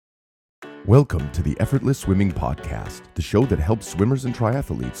Welcome to the Effortless Swimming Podcast, the show that helps swimmers and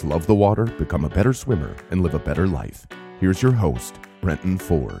triathletes love the water, become a better swimmer, and live a better life. Here's your host, Brenton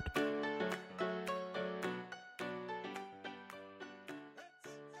Ford.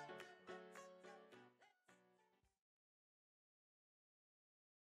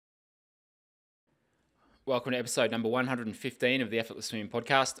 Welcome to episode number 115 of the Effortless Swimming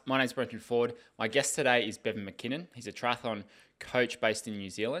Podcast. My name's Brenton Ford. My guest today is Bevan Mckinnon. He's a triathlon coach based in New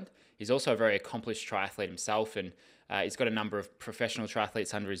Zealand. He's also a very accomplished triathlete himself, and he's got a number of professional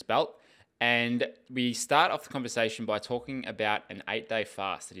triathletes under his belt. And we start off the conversation by talking about an 8-day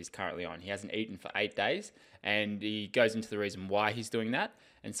fast that he's currently on. He hasn't eaten for 8 days, and he goes into the reason why he's doing that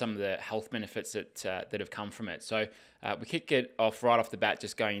and some of the health benefits that have come from it. So we kick it off right off the bat,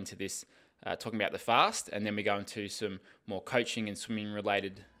 just going into this talking about the fast, and then we go into some more coaching and swimming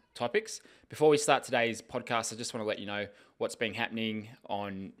related topics. Before we start today's podcast, I just want to let you know what's been happening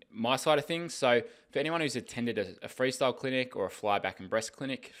on my side of things. So for anyone who's attended a freestyle clinic or a fly back and breast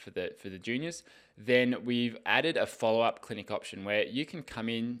clinic for the juniors, then we've added a follow-up clinic option where you can come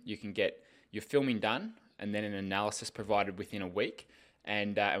in, you can get your filming done, and then an analysis provided within a week,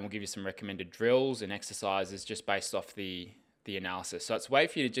 and we'll give you some recommended drills and exercises just based off the analysis. So it's a way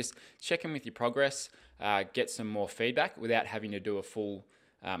for you to just check in with your progress, get some more feedback without having to do a full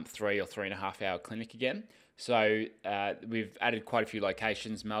 3 or 3.5 hour clinic again. So we've added quite a few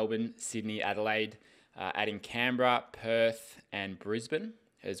locations: Melbourne, Sydney, Adelaide, adding Canberra, Perth, and Brisbane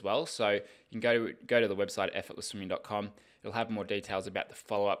as well. So you can go to the website effortlessswimming.com. It'll have more details about the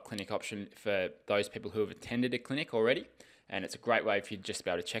follow-up clinic option for those people who have attended a clinic already. And it's a great way for you to just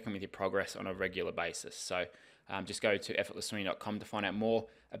be able to check in with your progress on a regular basis. So just go to effortlessswimming.com to find out more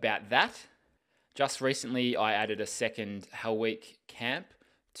about that. Just recently, I added a second Hell Week camp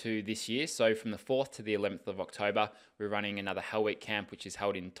to this year. So from the 4th to the 11th of October, we're running another Hell Week camp, which is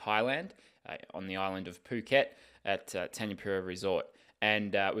held in Thailand on the island of Phuket at Tanyapura Resort.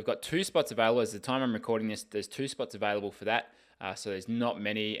 And we've got 2 spots available. As the time I'm recording this, there's 2 spots available for that. So there's not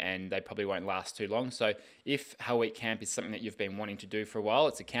many, and they probably won't last too long. So if Hell Week Camp is something that you've been wanting to do for a while,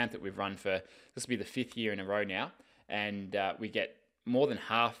 it's a camp that we've run for, this will be the 5th year in a row now. And we get more than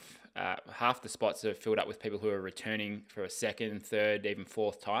half the spots are filled up with people who are returning for a second, third, even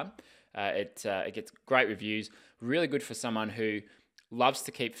 4th time. It gets great reviews, really good for someone who loves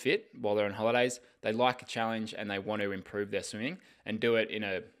to keep fit while they're on holidays. They like a challenge and they want to improve their swimming and do it in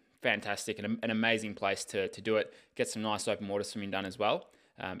a fantastic and an amazing place to do it. Get some nice open water swimming done as well,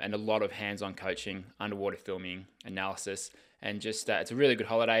 and a lot of hands-on coaching, underwater filming, analysis, and just it's a really good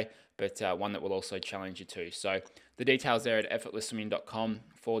holiday, but one that will also challenge you too. So the details there at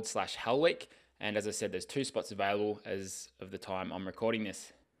effortlessswimming.com/Hell Week, and as I said, there's 2 spots available as of the time I'm recording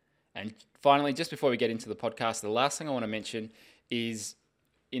this. And finally, just before we get into the podcast, the last thing I want to mention is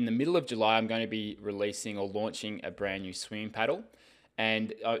in the middle of July, I'm going to be releasing or launching a brand new swimming paddle.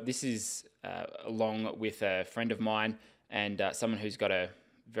 And this is along with a friend of mine and someone who's got a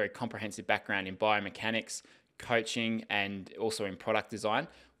very comprehensive background in biomechanics, coaching, and also in product design.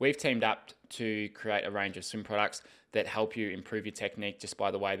 We've teamed up to create a range of swim products that help you improve your technique just by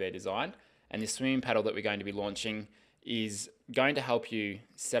the way they're designed. And this swimming paddle that we're going to be launching is going to help you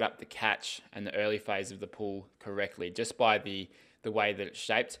set up the catch and the early phase of the pool correctly just by the way that it's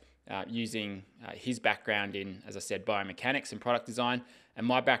shaped. Using his background in, as I said, biomechanics and product design, and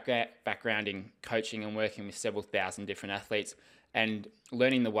my background in coaching and working with several thousand different athletes, and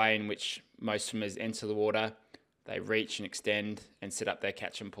learning the way in which most swimmers enter the water, they reach and extend and set up their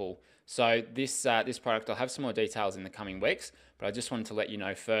catch and pull. So this product, I'll have some more details in the coming weeks, but I just wanted to let you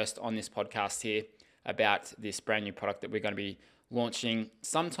know first on this podcast here about this brand new product that we're going to be launching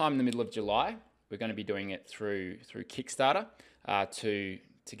sometime in the middle of July. We're going to be doing it through Kickstarter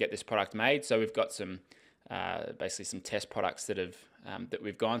to get this product made. So we've got some basically some test products that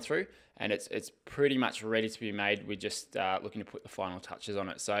we've gone through, and it's pretty much ready to be made. We're just looking to put the final touches on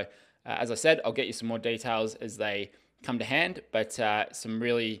it. So as I said, I'll get you some more details as they come to hand, but some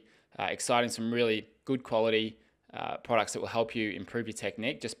really exciting, some really good quality products that will help you improve your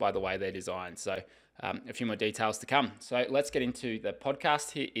technique just by the way they're designed. So a few more details to come. So let's get into the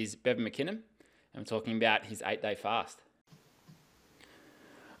podcast. Here is Bevan Mckinnon, and I'm talking about his 8-day fast.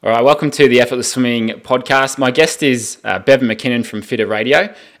 All right, welcome to the Effortless Swimming Podcast. My guest is Bevan Mckinnon from Fitter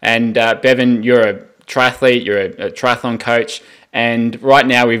Radio. And Bevan, you're a triathlete, you're a triathlon coach, and right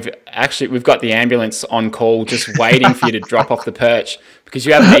now we've got the ambulance on call just waiting for you to drop off the perch because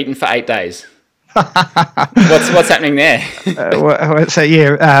you haven't eaten for 8 days. What's happening there?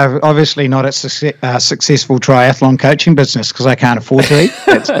 Obviously not a successful triathlon coaching business because I can't afford to eat.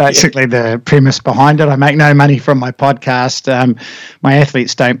 That's basically the premise behind it. I make no money from my podcast. My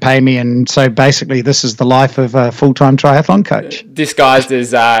athletes don't pay me, and so basically this is the life of a full-time triathlon coach. Disguised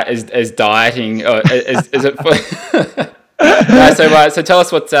as dieting, or is it? So tell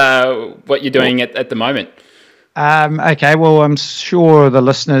us what you're doing at the moment. Okay, well, I'm sure the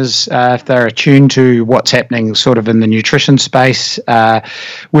listeners, if they're attuned to what's happening sort of in the nutrition space,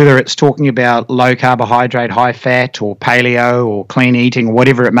 whether it's talking about low carbohydrate, high fat, or paleo, or clean eating, or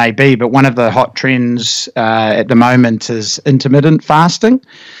whatever it may be, but one of the hot trends at the moment is intermittent fasting.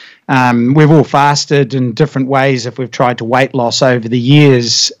 We've all fasted in different ways if we've tried to weight loss over the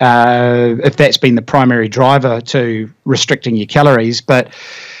years, if that's been the primary driver to restricting your calories, but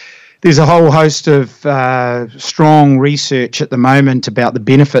there's a whole host of strong research at the moment about the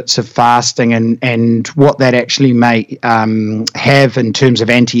benefits of fasting and what that actually may have in terms of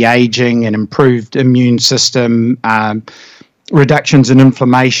anti-aging and improved immune system, reductions in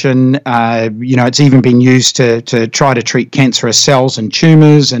inflammation. It's even been used to try to treat cancerous cells and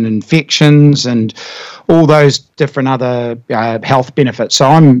tumours and infections and all those different other health benefits. So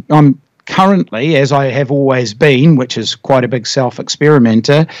I'm currently, as I have always been, which is quite a big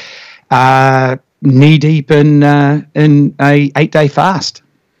self-experimenter, knee deep in a 8-day fast.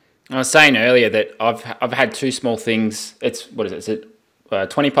 I was saying earlier that I've had two small things. It's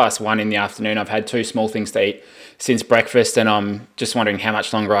 1:20 in the afternoon. I've had two small things to eat since breakfast, and I'm just wondering how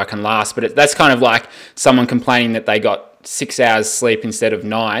much longer I can last. But that's kind of like someone complaining that they got 6 hours sleep instead of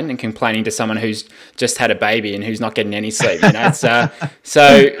 9, and complaining to someone who's just had a baby and who's not getting any sleep.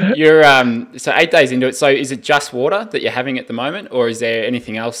 So you're 8 days into it. So is it just water that you're having at the moment, or is there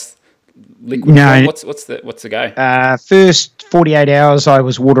anything else? Liquid? No. What's the go? First 48 hours I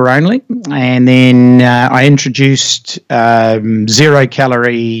was water only, and then I introduced 0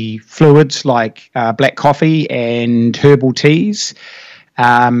 calorie fluids like black coffee and herbal teas.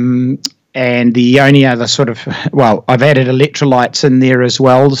 And the only other I've added electrolytes in there as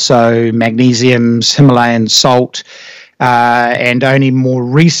well, so magnesiums, Himalayan salt, and only more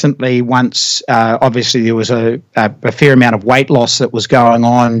recently, once obviously there was a fair amount of weight loss that was going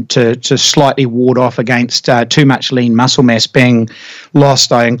on to slightly ward off against too much lean muscle mass being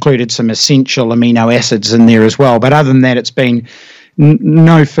lost, I included some essential amino acids in there as well. But other than that, it's been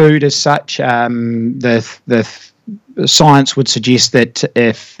no food as such. The science would suggest that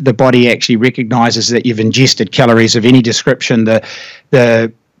if the body actually recognises that you've ingested calories of any description,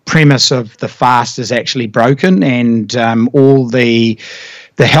 the premise of the fast is actually broken, and all the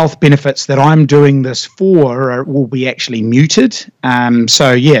health benefits that I'm doing this for will be actually muted.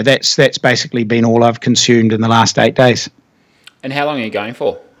 That's basically been all I've consumed in the last 8 days. And how long are you going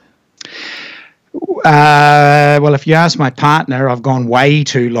for? Well, if you ask my partner, I've gone way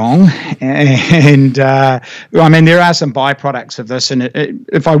too long, and there are some byproducts of this. And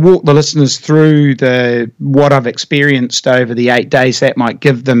if I walk the listeners through what I've experienced over the 8 days, that might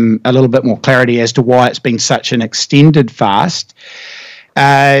give them a little bit more clarity as to why it's been such an extended fast.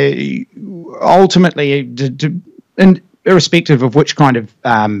 Ultimately, irrespective of which kind of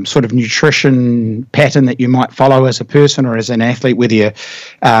sort of nutrition pattern that you might follow as a person or as an athlete, whether you're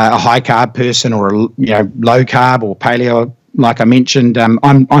a high carb person or low carb or paleo, like I mentioned,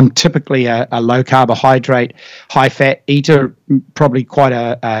 I'm typically a low carbohydrate, high fat eater, probably quite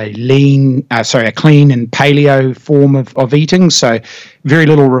a clean and paleo form of eating. So very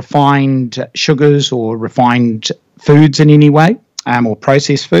little refined sugars or refined foods in any way, or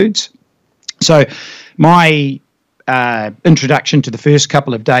processed foods. So my introduction to the first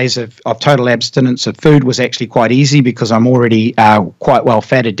couple of days of total abstinence of food was actually quite easy because I'm already quite well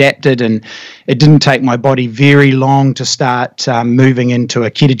fat adapted, and it didn't take my body very long to start moving into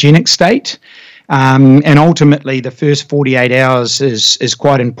a ketogenic state. And ultimately, the first 48 hours is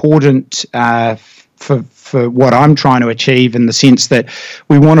quite important for what I'm trying to achieve, in the sense that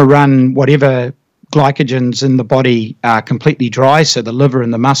we want to run whatever glycogens in the body are completely dry, so the liver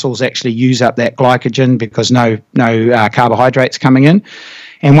and the muscles actually use up that glycogen because no carbohydrates coming in.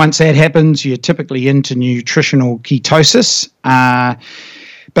 And once that happens, you're typically into nutritional ketosis.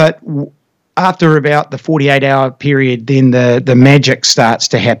 But after about the 48-hour period, then the magic starts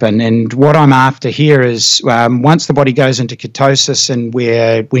to happen. And what I'm after here is once the body goes into ketosis, and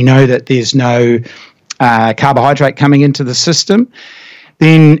where we know that there's no carbohydrate coming into the system,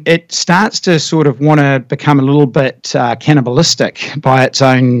 then it starts to sort of want to become a little bit cannibalistic by its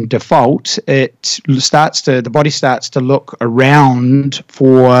own default. The body starts to look around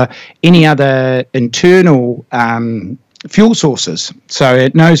for any other internal fuel sources. So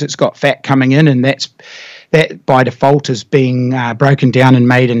it knows it's got fat coming in, and that by default is being broken down and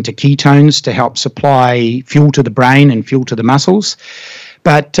made into ketones to help supply fuel to the brain and fuel to the muscles.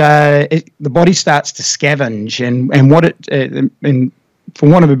 But the body starts to scavenge, and what it and for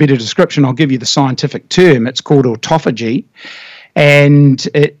want of a better description, I'll give you the scientific term. It's called autophagy, and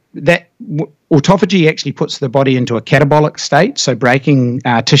autophagy actually puts the body into a catabolic state, so breaking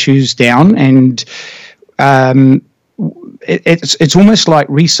tissues down, and it's almost like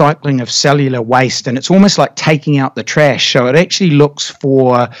recycling of cellular waste, and it's almost like taking out the trash. So it actually looks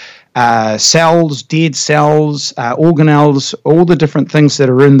for cells, dead cells, organelles, all the different things that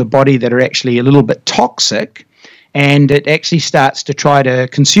are in the body that are actually a little bit toxic, and it actually starts to try to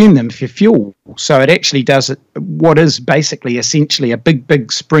consume them for fuel. So it actually does what is basically essentially a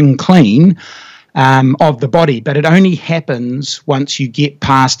big spring clean of the body, but it only happens once you get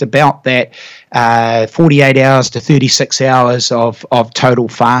past about that 48 hours to 36 hours of total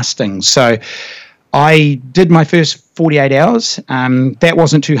fasting. So I did my first 48 hours. That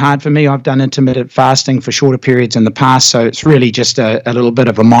wasn't too hard for me. I've done intermittent fasting for shorter periods in the past, so it's really just a little bit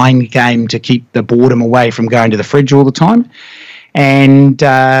of a mind game to keep the boredom away from going to the fridge all the time. And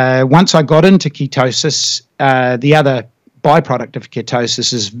once I got into ketosis, the other byproduct of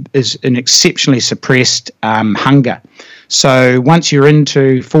ketosis is an exceptionally suppressed hunger. So once you're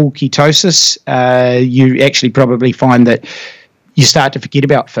into full ketosis, you actually probably find that you start to forget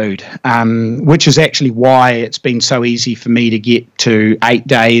about food, which is actually why it's been so easy for me to get to 8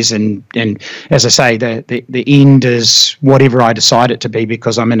 days. And as I say, the end is whatever I decide it to be,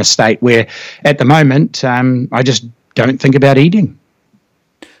 because I'm in a state where at the moment I just don't think about eating.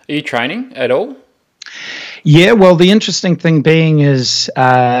 Are you training at all? Yeah, well, the interesting thing being is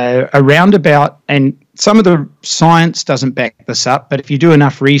around about, and some of the science doesn't back this up, but if you do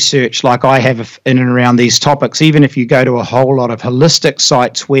enough research like I have in and around these topics, even if you go to a whole lot of holistic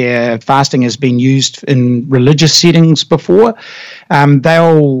sites where fasting has been used in religious settings before,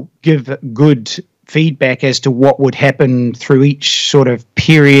 they'll give good feedback as to what would happen through each sort of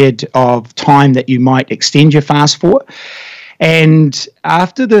period of time that you might extend your fast for. And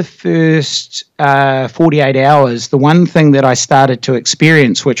after the first 48 hours, the one thing that I started to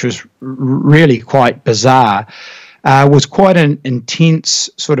experience, which was really quite bizarre, was quite an intense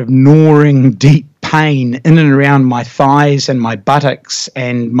sort of gnawing, deep pain in and around my thighs and my buttocks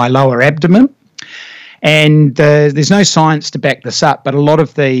and my lower abdomen. And there's no science to back this up, but a lot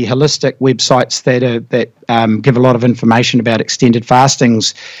of the holistic websites that give a lot of information about extended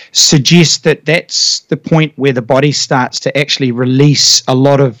fastings suggest that that's the point where the body starts to actually release a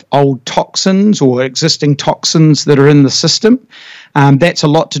lot of old toxins or existing toxins that are in the system. That's a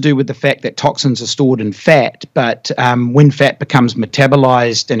lot to do with the fact that toxins are stored in fat, but when fat becomes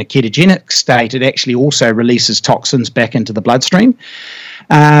metabolized in a ketogenic state, it actually also releases toxins back into the bloodstream.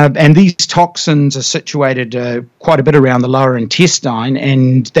 And these toxins are situated quite a bit around the lower intestine,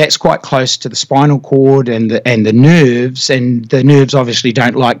 and that's quite close to the spinal cord and the nerves, and the nerves obviously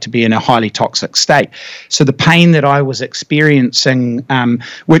don't like to be in a highly toxic state. So the pain that I was experiencing,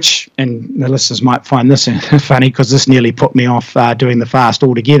 which, and the listeners might find this funny because this nearly put me off doing the fast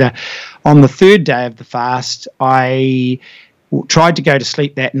altogether. On the third day of the fast, I tried to go to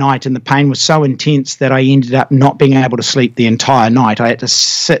sleep that night, and the pain was so intense that I ended up not being able to sleep the entire night. I had to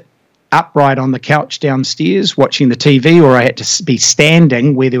sit upright on the couch downstairs watching the TV, or I had to be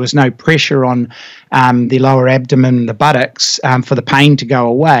standing where there was no pressure on the lower abdomen and the buttocks for the pain to go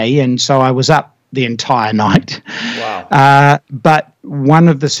away. And so I was up the entire night. Wow. But one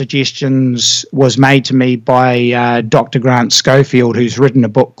of the suggestions was made to me by Dr. Grant Schofield, who's written a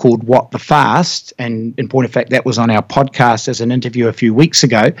book called What the Fast, and in point of fact, that was on our podcast as an interview a few weeks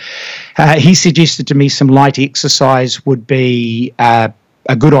ago. He suggested to me some light exercise would be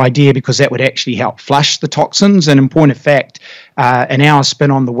a good idea, because that would actually help flush the toxins. And in point of fact, an hour spin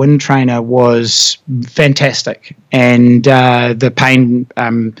on the wind trainer was fantastic, and the pain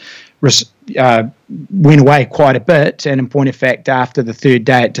went away quite a bit, and in point of fact, after the third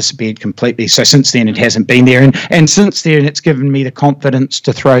day, it disappeared completely. So since then, it hasn't been there, and since then, it's given me the confidence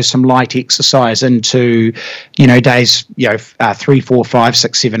to throw some light exercise into, days, 3, 4, 5,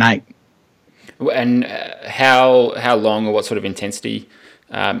 6, 7, 8. And how long or what sort of intensity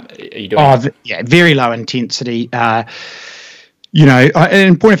are you doing? Very low intensity.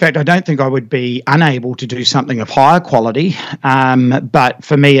 In point of fact, I don't think I would be unable to do something of higher quality. But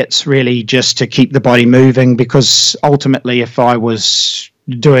for me, it's really just to keep the body moving, because ultimately, if I was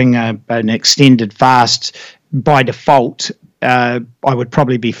doing an extended fast by default, I would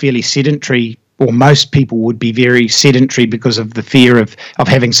probably be fairly sedentary or most people would be very sedentary because of the fear of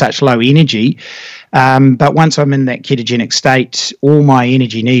having such low energy. But once I'm in that ketogenic state, all my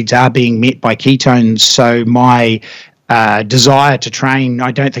energy needs are being met by ketones. So my desire to train,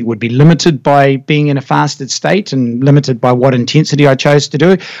 I don't think would be limited by being in a fasted state and limited by what intensity I chose to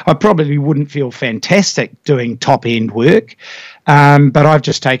do. I probably wouldn't feel fantastic doing top end work. But I've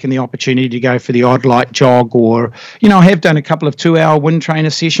just taken the opportunity to go for the odd light jog, or, I have done a couple of 2-hour wind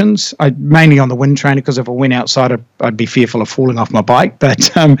trainer sessions. Mainly on the wind trainer, because if I went outside, I'd be fearful of falling off my bike.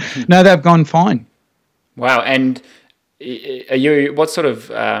 But no, they've gone fine. Wow. And what sort of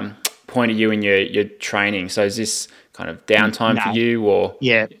point are you in your training? So is this kind of downtime for you, or?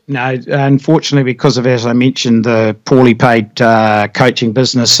 Yeah, no, unfortunately, because of, as I mentioned, the poorly paid coaching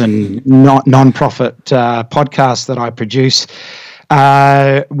business and non-profit podcast that I produce,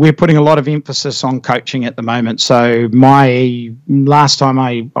 we're putting a lot of emphasis on coaching at the moment. So my last time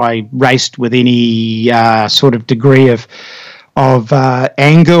I raced with any sort of degree of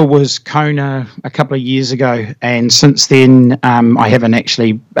anger was Kona a couple of years ago, and since then I haven't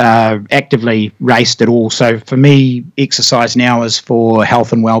actually actively raced at all. So for me, exercise now is for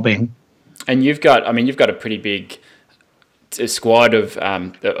health and well-being. And you've got a pretty big squad of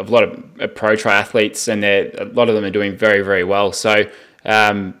a lot of pro triathletes, and a lot of them are doing very, very well. So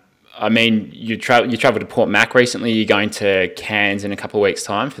you traveled to Port Mac recently. You're going to Cairns in a couple of weeks'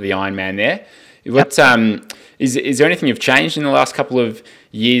 time for the Ironman there. What is there anything you've changed in the last couple of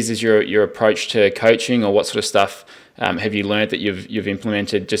years as your approach to coaching, or what sort of stuff have you learned that you've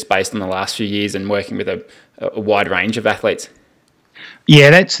implemented just based on the last few years and working with a wide range of athletes?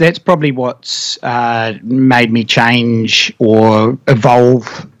 Yeah, that's probably what's made me change or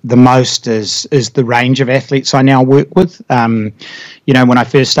evolve the most is the range of athletes I now work with. When I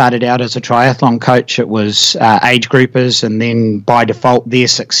first started out as a triathlon coach, it was age groupers, and then by default their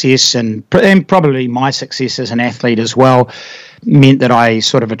success and probably my success as an athlete as well meant that I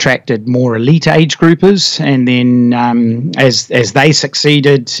sort of attracted more elite age groupers, and then as they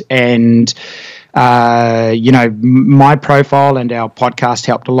succeeded and my profile and our podcast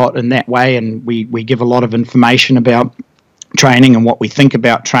helped a lot in that way, and we give a lot of information about training and what we think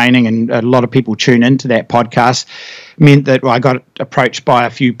about training, and a lot of people tune into that podcast, meant that I got approached by a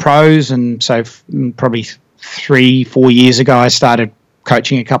few pros, and so probably 3-4 years ago I started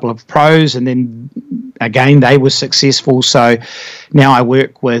coaching a couple of pros, and then again they were successful. So now I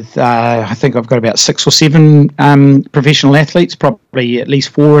work with I think I've got about 6 or 7 professional athletes. Probably at least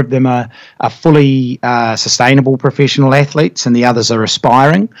 4 of them are fully sustainable professional athletes, and the others are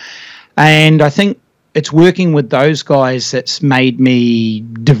aspiring. And I think it's working with those guys that's made me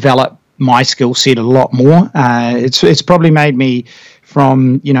develop my skill set a lot more. It's probably made me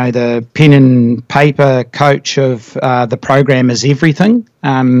from, the pen and paper coach of the program is everything,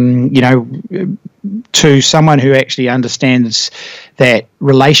 to someone who actually understands that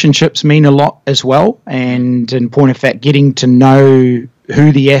relationships mean a lot as well. And in point of fact, getting to know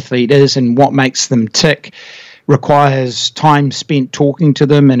who the athlete is and what makes them tick requires time spent talking to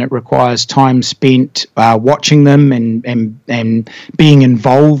them, and it requires time spent watching them and being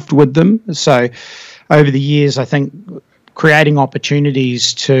involved with them. So over the years, I think creating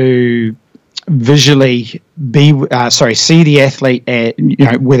opportunities to visually see the athlete at,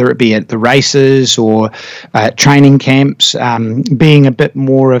 whether it be at the races or training camps, being a bit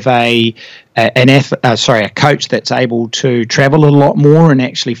more of a coach that's able to travel a lot more and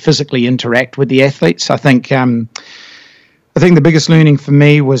actually physically interact with the athletes. I think the biggest learning for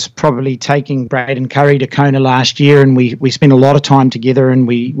me was probably taking Braden Curry to Kona last year, and we spent a lot of time together, and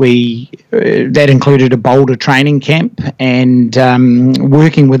we that included a boulder training camp, and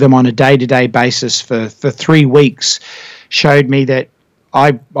working with him on a day-to-day basis for 3 weeks showed me that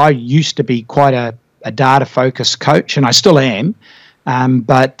I used to be quite a data-focused coach, and I still am.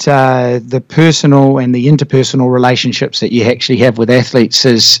 But the personal and the interpersonal relationships that you actually have with athletes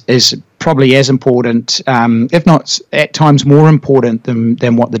is probably as important, if not at times more important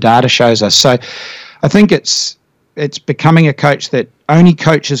than what the data shows us. So I think it's becoming a coach that only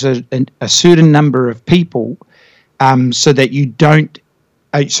coaches a certain number of people, so that you're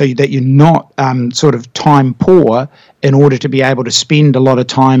not sort of time poor, in order to be able to spend a lot of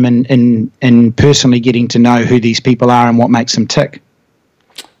time in personally getting to know who these people are and what makes them tick.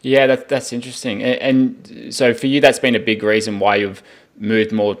 Yeah, that's interesting. And so for you, that's been a big reason why you've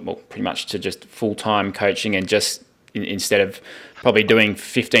moved more, pretty much to just full-time coaching, and just instead of probably doing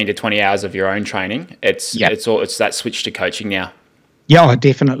 15 to 20 hours of your own training, it's that switch to coaching now. Yeah,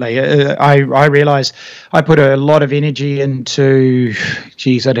 definitely. I realise I put a lot of energy into,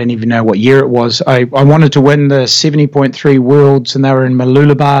 geez, I don't even know what year it was. I wanted to win the 70.3 Worlds, and they were in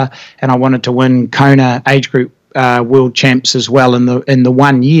Mooloolaba, and I wanted to win Kona age group world champs as well in the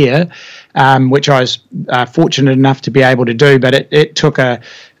 1 year, which I was fortunate enough to be able to do. But it took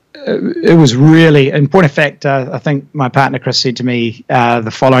it was really, in point of fact, I think my partner Chris said to me the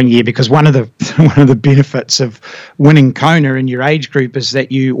following year, because one of the benefits of winning Kona in your age group is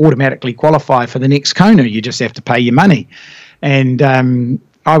that you automatically qualify for the next Kona. You just have to pay your money. And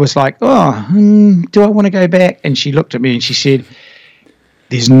I was like, do I want to go back? And she looked at me and she said,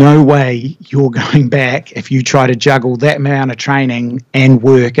 there's no way you're going back if you try to juggle that amount of training and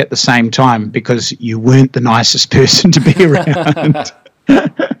work at the same time, because you weren't the nicest person to be around.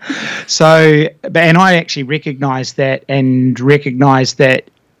 So, and I actually recognise that,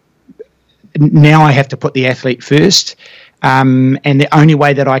 now I have to put the athlete first. And the only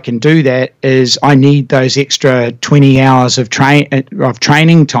way that I can do that is I need those extra 20 hours of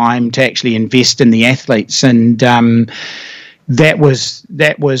training time to actually invest in the athletes. And that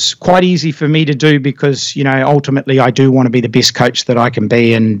was quite easy for me to do, because ultimately I do want to be the best coach that I can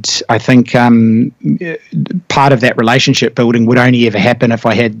be, and I think part of that relationship building would only ever happen if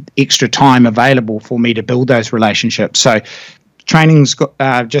I had extra time available for me to build those relationships. So training's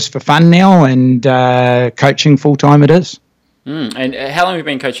just for fun now, and coaching full time it is. And how long have you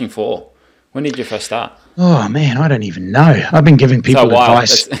been coaching for? When did you first start? Oh man, I don't even know. I've been giving people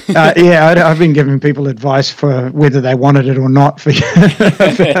advice. I've been giving people advice for whether they wanted it or not for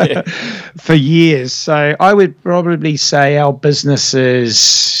years. So I would probably say our business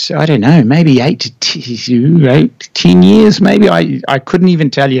is, I don't know, maybe 8 to 10 years. Maybe I couldn't even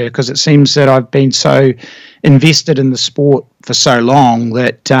tell you, because it seems that I've been so invested in the sport for so long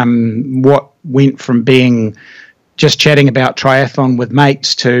that what went from being just chatting about triathlon with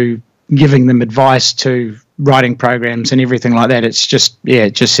mates to giving them advice to writing programs and everything like that, it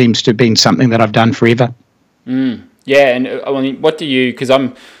just seems to have been something that I've done forever. Yeah, and I mean, what do you, because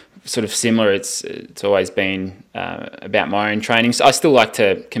I'm sort of similar, it's always been about my own training. So I still like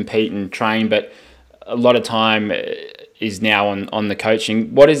to compete and train, but a lot of time is now on the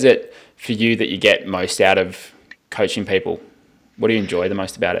coaching. What is it for you that you get most out of coaching people? What do you enjoy the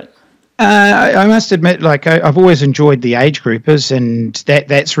most about it? I must admit, I've always enjoyed the age groupers, and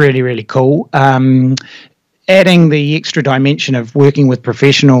that's really, really cool. Adding the extra dimension of working with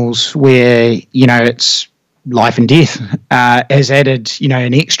professionals where, it's life and death, has added,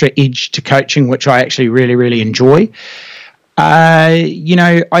 an extra edge to coaching, which I actually really, really enjoy.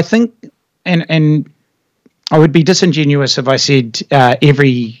 I think, and I would be disingenuous if I said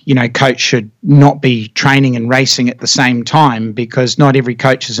every coach should not be training and racing at the same time, because not every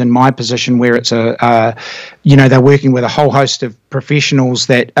coach is in my position where it's they're working with a whole host of professionals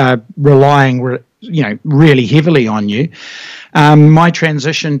that are relying really heavily on you. My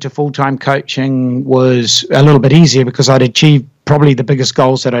transition to full-time coaching was a little bit easier because I'd achieved probably the biggest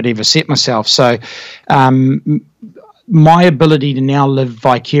goals that I'd ever set myself. So my ability to now live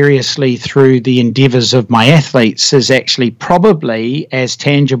vicariously through the endeavours of my athletes is actually probably as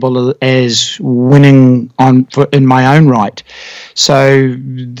tangible as winning in my own right. So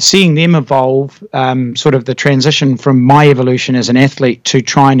seeing them evolve, sort of the transition from my evolution as an athlete to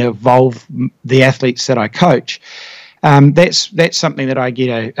trying to evolve the athletes that I coach, that's something that I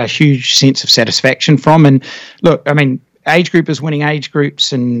get a huge sense of satisfaction from. And look, I mean, age groupers winning age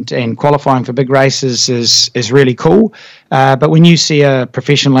groups and qualifying for big races is really cool. But when you see a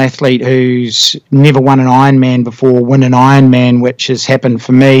professional athlete who's never won an Ironman before win an Ironman, which has happened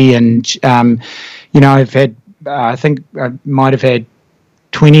for me, and I've had, I think I might have had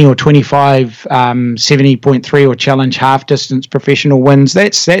 20 or 25 70.3 or challenge half distance professional wins.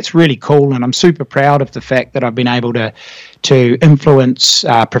 That's really cool, and I'm super proud of the fact that I've been able to influence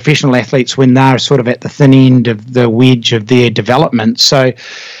professional athletes when they're sort of at the thin end of the wedge of their development. So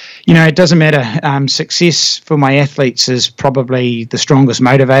it doesn't matter. Success for my athletes is probably the strongest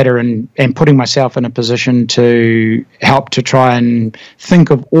motivator, and putting myself in a position to help to try and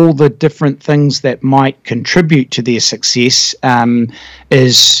think of all the different things that might contribute to their success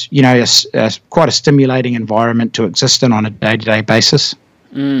is, quite a stimulating environment to exist in on a day-to-day basis.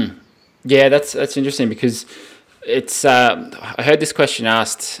 Yeah, that's interesting, because it's I heard this question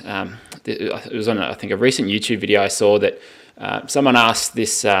asked. It was on I think a recent YouTube video I saw that. Someone asked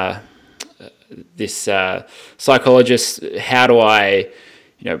this psychologist, how do I,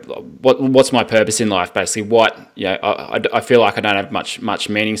 what's my purpose in life? Basically, I feel like I don't have much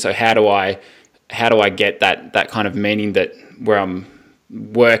meaning. So how do I get that kind of meaning that where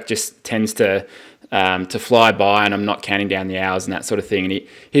work just tends to to fly by, and I'm not counting down the hours and that sort of thing. And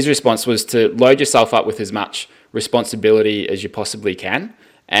his response was to load yourself up with as much responsibility as you possibly can,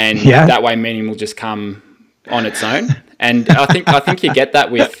 and that way meaning will just come on its own. And I think you get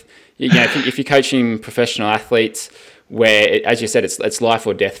that with, if you're coaching professional athletes, where, as you said, it's life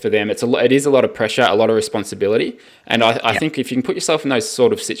or death for them. It is a lot of pressure, a lot of responsibility. And I think if you can put yourself in those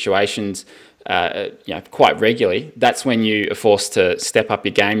sort of situations, quite regularly, that's when you are forced to step up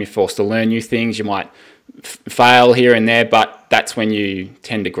your game. You're forced to learn new things. You might fail here and there, but that's when you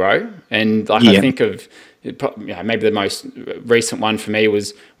tend to grow. And I think of, maybe the most recent one for me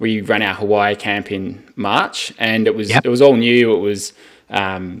was we ran our Hawaii camp in March, and it was all new. It was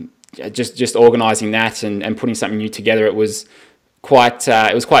just organising that and putting something new together. It was quite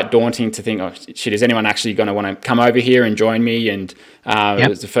daunting to think, oh shit, is anyone actually going to want to come over here and join me? And it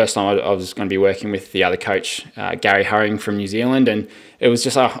was the first time I was going to be working with the other coach, Gary Hurring from New Zealand, and it was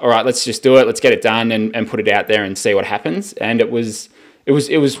just, all right, let's just do it, let's get it done and put it out there and see what happens. And it was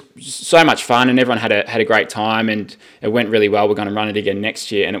so much fun, and everyone had a great time, and it went really well. We're going to run it again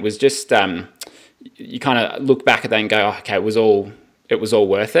next year, and it was just you kind of look back at that and go, oh, okay, it was all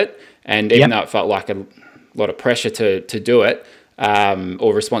worth it. And even though it felt like a lot of pressure to do it,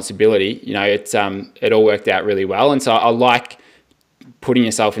 or responsibility, it all worked out really well. And so I like putting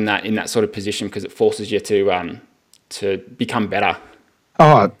yourself in that sort of position, because it forces you to become better.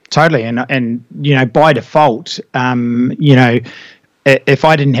 Oh, totally. And by default, if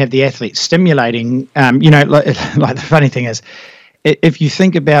I didn't have the athletes stimulating, like the funny thing is, if you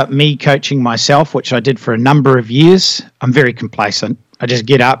think about me coaching myself, which I did for a number of years, I'm very complacent. I just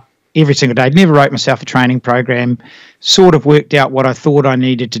get up every single day. Never wrote myself a training program, sort of worked out what I thought I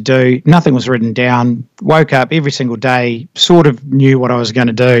needed to do. Nothing was written down. Woke up every single day, sort of knew what I was going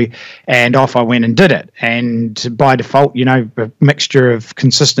to do, and off I went and did it. And by default, a mixture of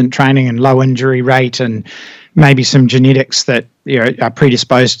consistent training and low injury rate and maybe some genetics that are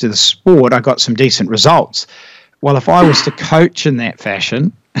predisposed to the sport, I got some decent results. Well, if I was to coach in that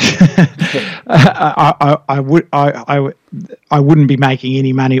fashion, I wouldn't be making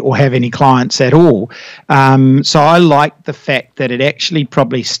any money or have any clients at all. So I like the fact that it actually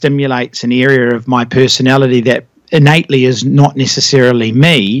probably stimulates an area of my personality that innately is not necessarily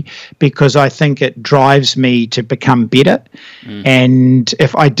me, because I think it drives me to become better. And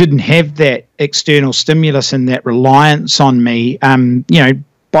if I didn't have that external stimulus and that reliance on me,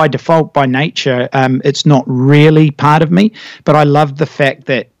 by default, by nature, it's not really part of me. But I love the fact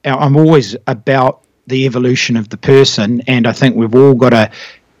that I'm always about the evolution of the person, and I think we've all got to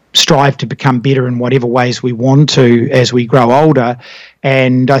strive to become better in whatever ways we want to as we grow older.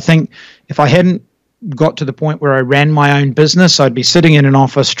 And I think if I hadn't got to the point where I ran my own business, I'd be sitting in an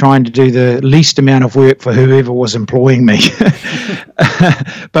office trying to do the least amount of work for whoever was employing me.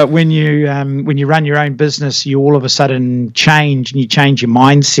 But when you run your own business, you all of a sudden change, and you change your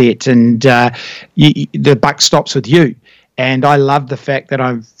mindset, and the buck stops with you. And I love the fact that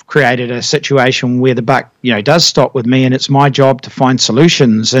I've created a situation where the buck, does stop with me, and it's my job to find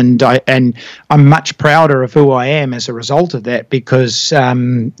solutions. And I'm much prouder of who I am as a result of that, because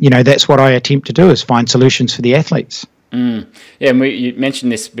that's what I attempt to do, is find solutions for the athletes. Yeah, and you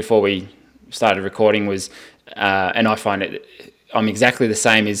mentioned this before we started recording, and I find I'm exactly the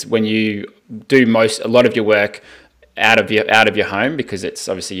same, is when you do a lot of your work out of your home, because it's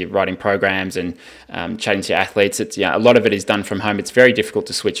obviously you're writing programs and chatting to your athletes. It's a lot of it is done from home. It's very difficult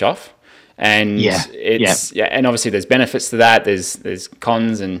to switch off, and and obviously there's benefits to that. There's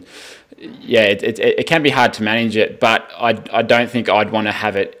cons, and it can be hard to manage it. But I don't think I'd want to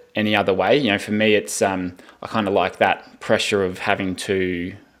have it any other way. For me, it's I kind of like that pressure of having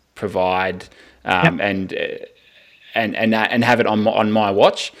to provide and have it on my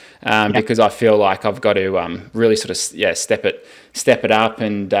watch, because I feel like I've got to really sort of step it up,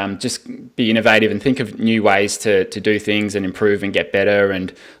 and just be innovative and think of new ways to do things and improve and get better.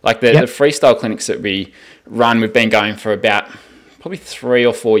 And like the freestyle clinics that we run, we've been going for about probably 3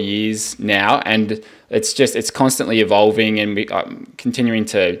 or 4 years now, and it's constantly evolving, and we are continuing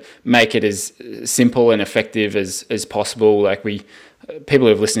to make it as simple and effective as possible. Like people who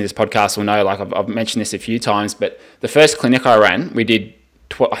have listened to this podcast will know, like I've mentioned this a few times, but the first clinic I ran, we did,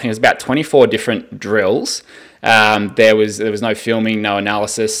 I think it was about 24 different drills. There was no filming, no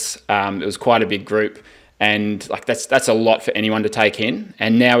analysis. It was quite a big group, and like that's a lot for anyone to take in.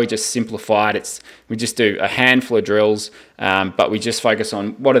 And now we just simplified. We just do a handful of drills, but we just focus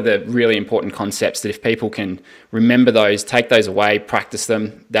on what are the really important concepts that if people can remember those, take those away, practice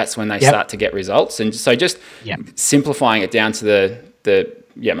them, that's when they start to get results. And so just simplifying it down to the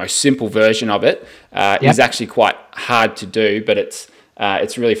most simple version of it is actually quite hard to do, but it's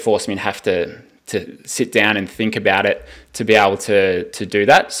really forced me to have to to sit down and think about it to be able to do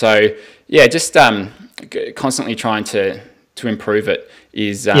that. So yeah, just constantly trying to improve it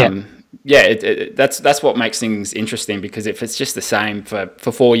is that's what makes things interesting, because if it's just the same for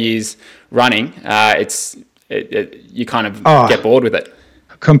 4 years running, you kind of get bored with it.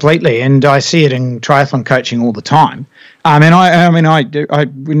 Completely, and I see it in triathlon coaching all the time. I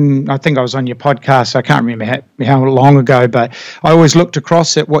think I was on your podcast. I can't remember how long ago, but I always looked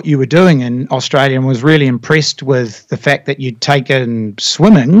across at what you were doing in Australia and was really impressed with the fact that you'd taken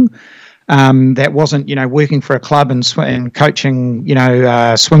swimming. That wasn't, working for a club and coaching,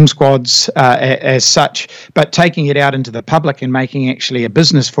 swim squads as such, but taking it out into the public and making actually a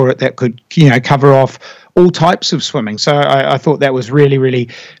business for it that could, cover off all types of swimming. So I thought that was really, really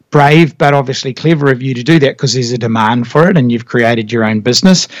brave, but obviously clever of you to do that, because there's a demand for it and you've created your own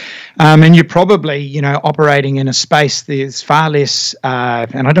business. And you're probably, operating in a space there's far less,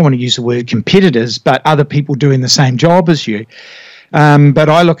 and I don't want to use the word competitors, but other people doing the same job as you. But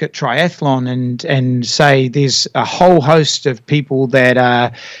I look at triathlon and say there's a whole host of people that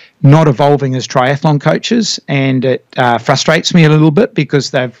are not evolving as triathlon coaches, and it frustrates me a little bit,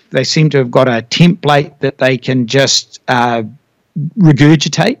 because they seem to have got a template that they can just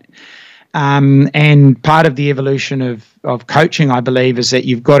regurgitate. And part of the evolution of coaching, I believe, is that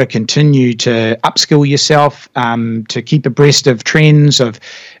you've got to continue to upskill yourself, to keep abreast of trends of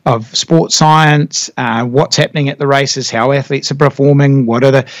sports science, what's happening at the races, how athletes are performing, what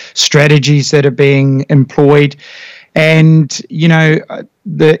are the strategies that are being employed. And,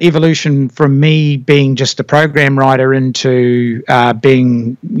 the evolution from me being just a program writer into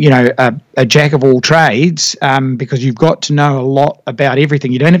being, a jack of all trades, because you've got to know a lot about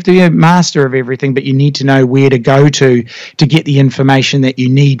everything. You don't have to be a master of everything, but you need to know where to go to get the information that you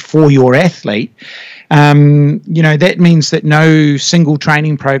need for your athlete. That means that no single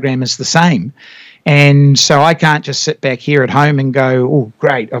training program is the same. And so I can't just sit back here at home and go, oh,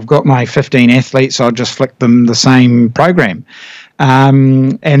 great, I've got my 15 athletes, I'll just flick them the same program.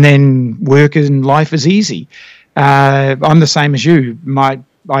 And then work in life is easy. I'm the same as you.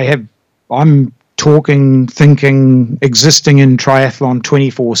 I'm talking, thinking, existing in triathlon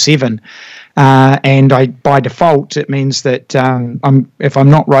 24/7. And by default, it means that if I'm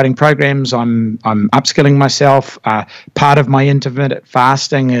not writing programs, I'm upskilling myself. Part of my intermittent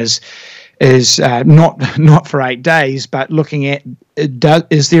fasting is not for 8 days, but looking at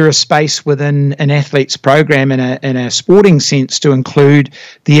is there a space within an athlete's program in a sporting sense to include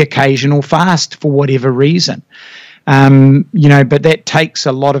the occasional fast for whatever reason. But that takes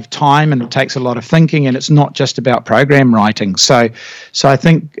a lot of time and it takes a lot of thinking, and it's not just about program writing. So I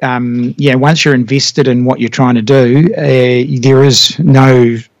think, once you're invested in what you're trying to do, there is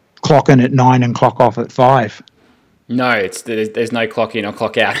no clock in at 9 and clock off at 5. No, there's no clock in or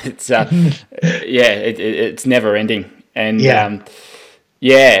clock out. It's it's never ending. And do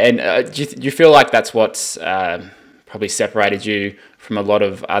you feel like that's what's probably separated you from a lot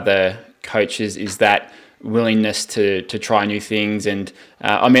of other coaches, is that willingness to try new things? And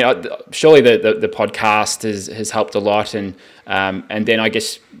surely the podcast has helped a lot, and then I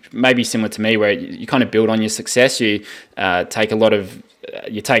guess maybe similar to me, where you kind of build on your success. You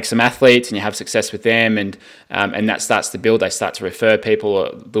take some athletes and you have success with them, and that starts to build. They start to refer people,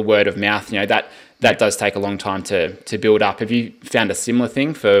 the word of mouth. That does take a long time to build up. Have you found a similar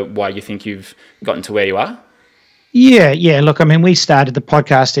thing for why you think you've gotten to where you are? Yeah. Look, we started the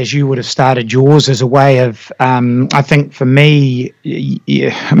podcast as you would have started yours, as a way of, I think for me,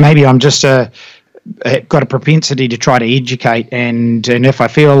 maybe I'm just got a propensity to try to educate, and if I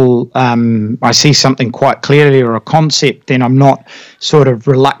feel I see something quite clearly or a concept, then I'm not sort of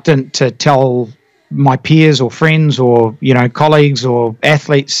reluctant to tell my peers or friends or colleagues or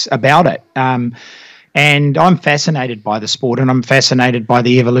athletes about it. And I'm fascinated by the sport, and I'm fascinated by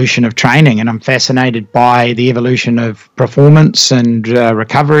the evolution of training, and I'm fascinated by the evolution of performance and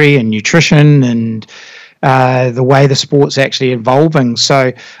recovery and nutrition and the way the sport's actually evolving.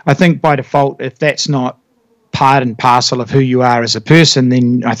 So I think by default, if that's not part and parcel of who you are as a person,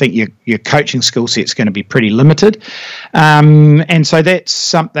 then I think your coaching skill set's going to be pretty limited. And so that's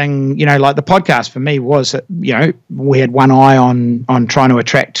something, like the podcast for me was, we had one eye on trying to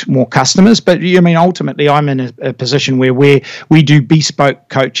attract more customers, but ultimately I'm in a position where we do bespoke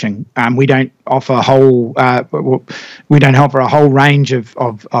coaching. We don't offer a whole range of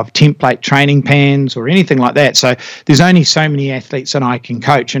template training plans or anything like that. So there's only so many athletes that I can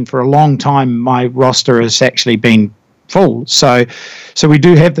coach, and for a long time my roster has actually been full. So we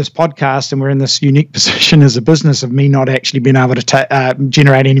do have this podcast, and we're in this unique position as a business of me not actually being able to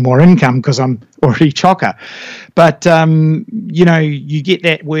generate any more income, because I'm already chocker. But, you get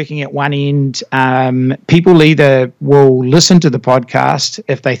that working at one end. People either will listen to the podcast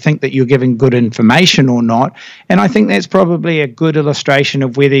if they think that you're giving good information or not. And I think that's probably a good illustration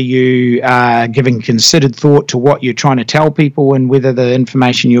of whether you are giving considered thought to what you're trying to tell people and whether the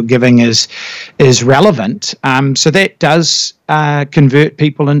information you're giving is relevant. So that does convert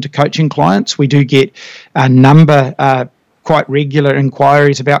people into coaching clients. We do get a number quite regular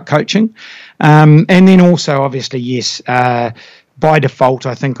inquiries about coaching. And then also, obviously, yes, by default,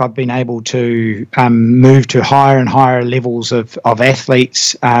 I think I've been able to move to higher and higher levels of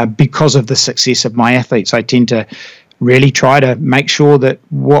athletes because of the success of my athletes. I tend to really try to make sure that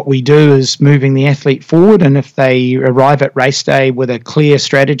what we do is moving the athlete forward. And if they arrive at race day with a clear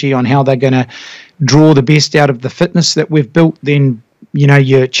strategy on how they're going to draw the best out of the fitness that we've built, then,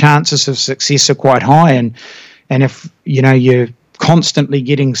 your chances of success are quite high. And if, you're constantly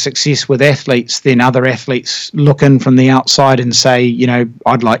getting success with athletes, then other athletes look in from the outside and say,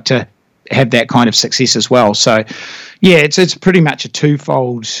 I'd like to have that kind of success as well. So, yeah, it's pretty much a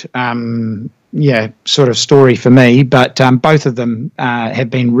twofold, sort of story for me. But both of them have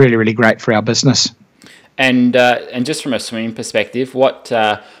been really, really great for our business. And just from a swimming perspective,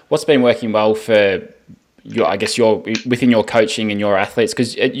 what's been working well for your within your coaching and your athletes?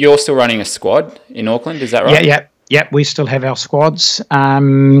 Because you're still running a squad in Auckland, is that right? Yeah, we still have our squads.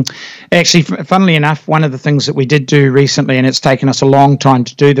 Actually, funnily enough, one of the things that we did do recently, and it's taken us a long time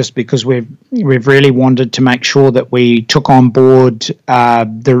to do this because we've really wanted to make sure that we took on board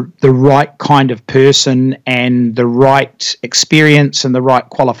the right kind of person and the right experience and the right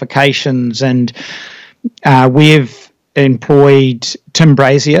qualifications. And we've employed Tim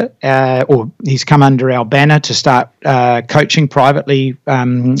Brazier, or he's come under our banner to start coaching privately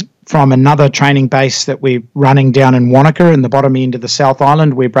from another training base that we're running down in Wanaka in the bottom end of the South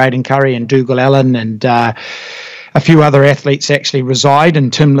Island, where Braden Curry and Dougal Allen and a few other athletes actually reside,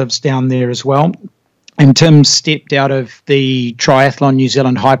 and Tim lives down there as well. And Tim stepped out of the Triathlon New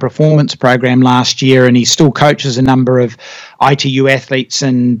Zealand High Performance Program last year, and he still coaches a number of ITU athletes,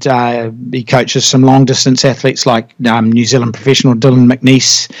 and he coaches some long-distance athletes like New Zealand professional Dylan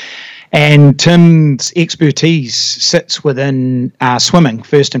McNeice. And Tim's expertise sits within swimming,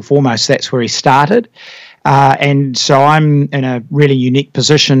 first and foremost. That's where he started. And so I'm in a really unique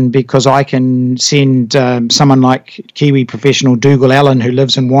position because I can send someone like Kiwi professional Dougal Allen, who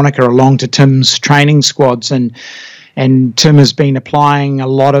lives in Wanaka, along to Tim's training squads. And Tim has been applying a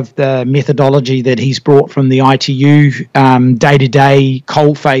lot of the methodology that he's brought from the ITU day-to-day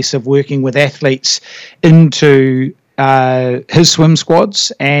coalface of working with athletes into his swim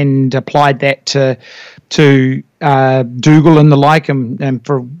squads, and applied that to Dougal and the like. And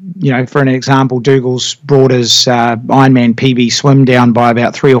for an example, Dougal's brought his Ironman PB swim down by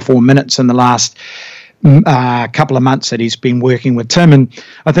about 3 or 4 minutes in the last couple of months that he's been working with Tim. And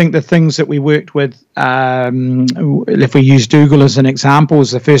I think the things that we worked with, if we use Dougal as an example, is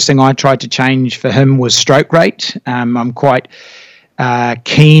the first thing I tried to change for him was stroke rate. I'm quite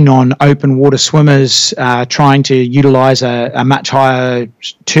keen on open water swimmers trying to utilise a much higher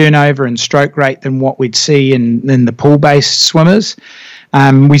turnover and stroke rate than what we'd see in the pool-based swimmers.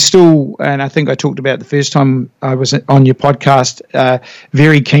 We still, and I think I talked about the first time I was on your podcast,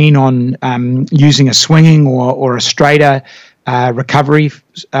 very keen on using a swinging or a straighter recovery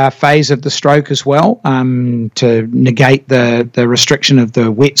phase of the stroke as well, to negate the restriction of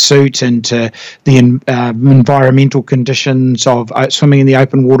the wetsuit and to the environmental conditions of swimming in the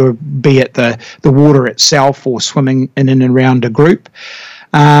open water, be it the water itself or swimming in and around a group.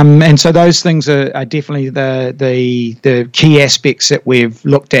 And so those things are definitely the key aspects that we've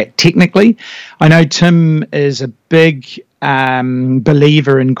looked at technically. I know Tim is a big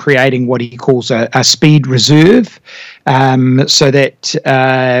believer in creating what he calls a speed reserve, so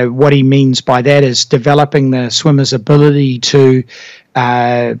that what he means by that is developing the swimmer's ability to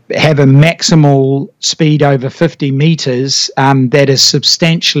have a maximal speed over 50 meters that is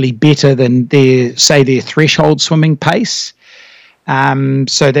substantially better than their threshold swimming pace.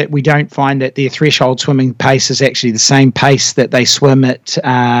 So that we don't find that their threshold swimming pace is actually the same pace that they swim at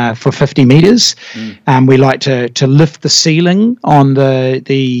for 50 meters. We like to lift the ceiling on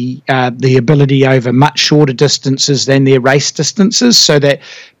the ability over much shorter distances than their race distances, so that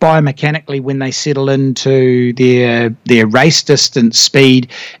biomechanically, when they settle into their race distance speed,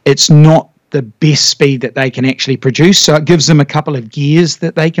 it's not the best speed that they can actually produce. So it gives them a couple of gears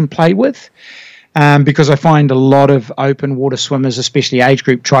that they can play with. because I find a lot of open water swimmers, especially age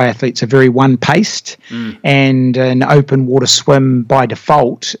group triathletes, are very one-paced. And an open water swim by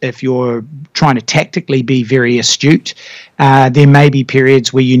default, if you're trying to tactically be very astute, there may be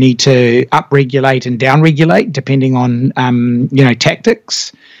periods where you need to upregulate and downregulate depending on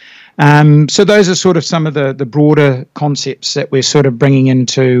tactics. So those are sort of some of the broader concepts that we're sort of bringing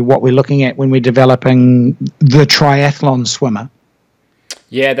into what we're looking at when we're developing the triathlon swimmer.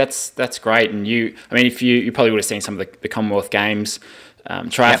 Yeah, that's great. And if you probably would have seen some of the Commonwealth Games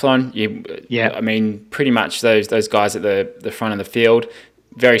triathlon. I mean, pretty much those guys at the front of the field,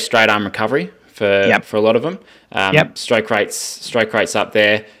 very straight arm recovery for a lot of them. Stroke rates up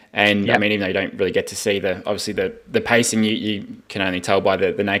there. And I mean, even though you don't really get to see the pacing, you can only tell by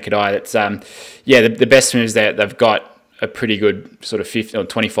the naked eye. That's the best swimmers there, they've got a pretty good sort of 50 or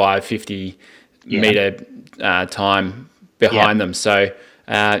 25, 50 meter time behind them. So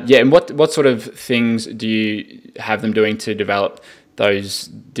and what sort of things do you have them doing to develop those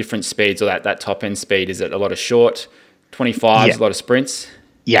different speeds or that top end speed? Is it a lot of short 25s, a lot of sprints?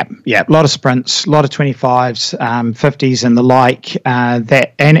 Yeah, a lot of sprints, a lot of 25s, 50s, and the like.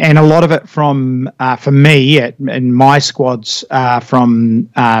 That and a lot of it from for me in my squads from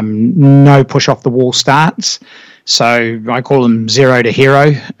no push off the wall starts. So I call them 0 to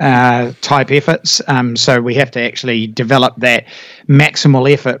hero type efforts. So we have to actually develop that maximal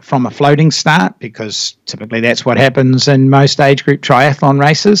effort from a floating start, because typically that's what happens in most age group triathlon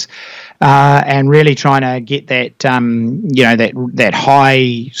races. And really trying to get that, that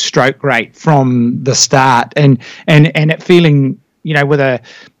high stroke rate from the start, and it feeling, with a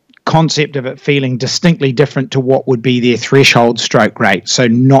concept of it feeling distinctly different to what would be their threshold stroke rate, so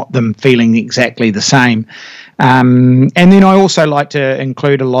not them feeling exactly the same. And then I also like to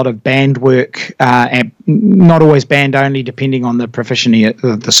include a lot of band work, and not always band only, depending on the proficiency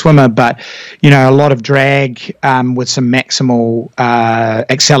of the swimmer, but a lot of drag with some maximal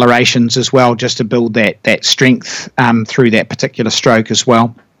accelerations as well, just to build that strength through that particular stroke as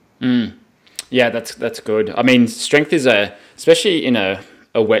well. Yeah, that's good. I mean, strength is especially in a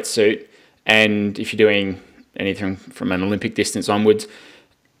wetsuit, and if you're doing anything from an Olympic distance onwards,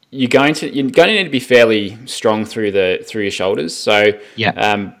 you're going to need to be fairly strong through your shoulders. So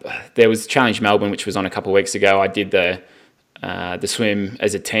there was Challenge Melbourne, which was on a couple of weeks ago. I did the swim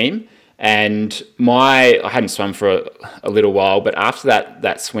as a team, and I hadn't swum for a little while, but after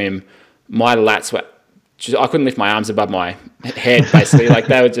that swim, my lats were I couldn't lift my arms above my head, basically. Like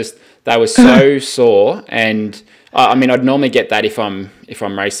they were so sore. And I mean, I'd normally get that if I'm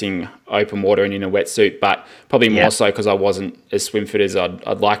racing open water and in a wetsuit, but probably more so because I wasn't as swim fit as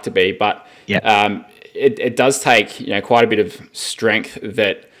I'd like to be. But it does take quite a bit of strength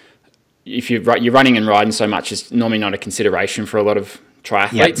that if you're running and riding so much is normally not a consideration for a lot of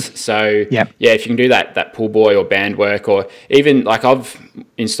triathletes. So if you can do that pull buoy or band work, or even like I've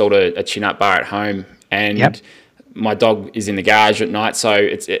installed a chin up bar at home, and my dog is in the garage at night, so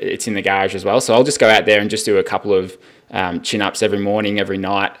it's in the garage as well. So I'll just go out there and just do a couple of chin ups every morning, every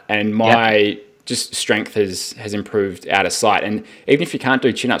night, and my just strength has improved out of sight. And even if you can't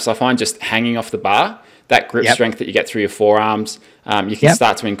do chin ups, I find just hanging off the bar, that grip strength that you get through your forearms, you can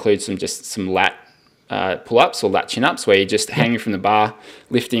start to include some lat pull-ups or lat chin-ups, where you're just hanging from the bar,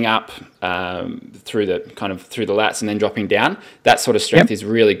 lifting up through the lats and then dropping down. That sort of strength is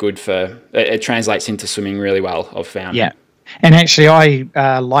really good it translates into swimming really well, I've found. Yeah. And actually,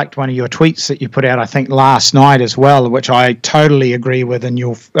 I liked one of your tweets that you put out, I think, last night as well, which I totally agree with. And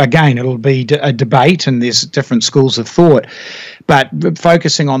it'll be a debate, and there's different schools of thought. But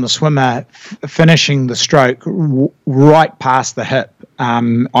focusing on the swimmer finishing the stroke right past the hip,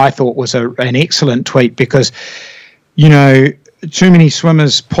 I thought was an excellent tweet, because, too many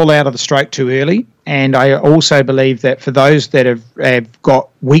swimmers pull out of the stroke too early. And I also believe that for those that have got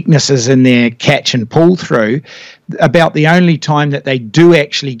weaknesses in their catch and pull through, about the only time that they do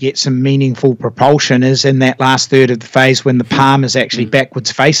actually get some meaningful propulsion is in that last third of the phase, when the palm is actually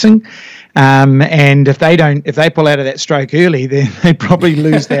backwards facing. And if they pull out of that stroke early, then they probably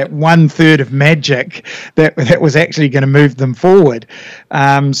lose that 1/3 of magic that was actually going to move them forward.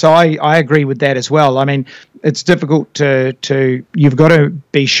 So I agree with that as well. I mean, it's difficult you've got to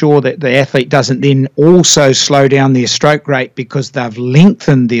be sure that the athlete doesn't then also slow down their stroke rate because they've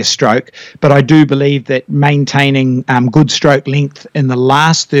lengthened their stroke. But I do believe that maintaining good stroke length in the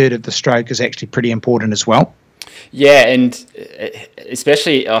last third of the stroke is actually pretty important as well. Yeah, and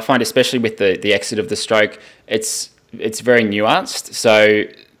I find especially with the exit of the stroke, it's very nuanced. So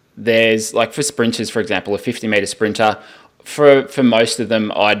there's, like, for sprinters, for example, a 50-meter sprinter, for most of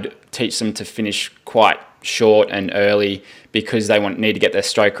them, I'd teach them to finish quite short and early because they need to get their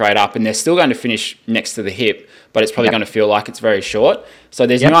stroke rate up, and they're still going to finish next to the hip, but it's probably going to feel like it's very short. So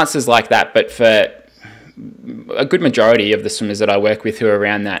there's nuances like that, but for a good majority of the swimmers that I work with who are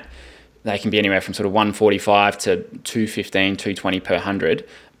around that, they can be anywhere from sort of 145 to 215, 220 per 100.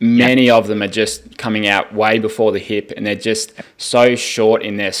 Many of them are just coming out way before the hip, and they're just so short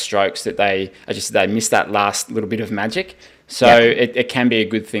in their strokes that they miss that last little bit of magic. So it can be a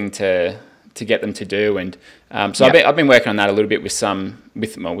good thing to get them to do. And so I've been working on that a little bit with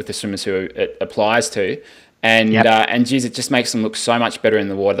the swimmers who it applies to, and geez, it just makes them look so much better in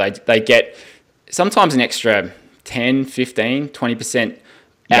the water. They get sometimes an extra 10, 15, 20%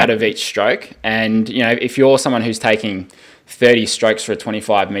 out of each stroke. And, you know, if you're someone who's taking 30 strokes for a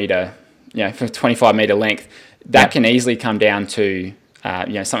 25 meter, for a 25 meter length, that can easily come down to,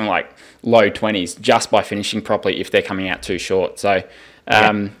 something like low 20s just by finishing properly if they're coming out too short. So,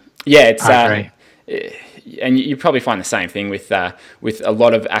 it's, and you probably find the same thing with a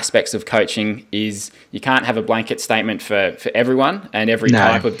lot of aspects of coaching is you can't have a blanket statement for everyone and every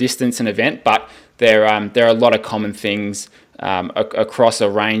type of distance and event, but there are a lot of common things across a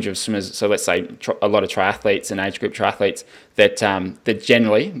range of swimmers. So let's say a lot of triathletes and age group triathletes that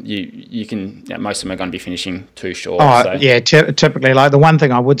generally you can, most of them are going to be finishing too short. Typically, like the one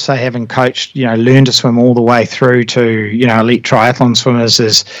thing I would say, having coached, learn to swim all the way through to, elite triathlon swimmers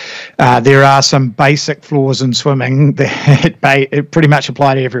is there are some basic flaws in swimming that pretty much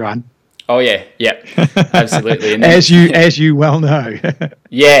apply to everyone. Oh yeah, absolutely. And as you well know.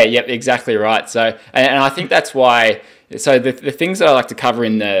 Exactly right. So, and I think that's why. So the things that I like to cover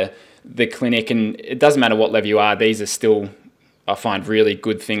in the clinic, and it doesn't matter what level you are, these are still, I find, really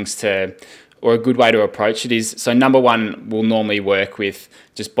good things or a good way to approach it is. So number one, we'll normally work with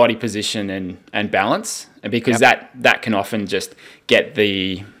just body position and balance, and because that can often just get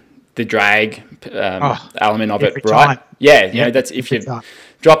the drag element of it right. Time. That's if you're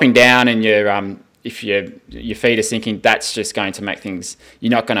dropping down and if your feet are sinking, that's just going to make things.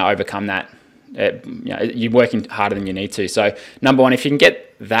 You're not going to overcome that. You're working harder than you need to. So number one, if you can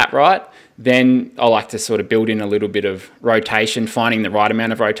get that right, then I like to sort of build in a little bit of rotation, finding the right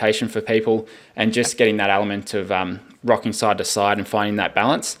amount of rotation for people, and just getting that element of rocking side to side and finding that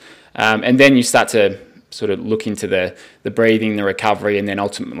balance. And then you start to sort of look into the breathing, the recovery, and then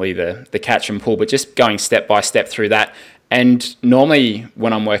ultimately the catch and pull, but just going step by step through that. And normally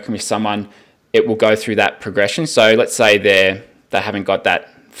when I'm working with someone, it will go through that progression. So let's say they haven't got that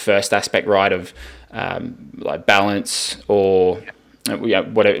first aspect right of like balance or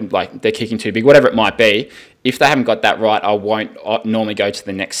whatever, like they're kicking too big, whatever it might be. If they haven't got that right, I won't normally go to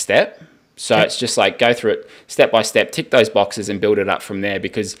the next step. So it's just like go through it step by step, tick those boxes and build it up from there,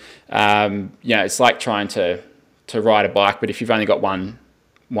 because it's like trying to ride a bike, but if you've only got one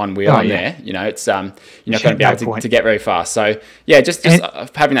wheel on there, it's you're not going to be able to get very fast. So just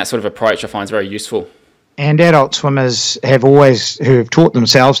having that sort of approach I find is very useful. And adult swimmers who have taught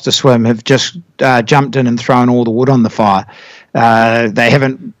themselves to swim, have just jumped in and thrown all the wood on the fire. They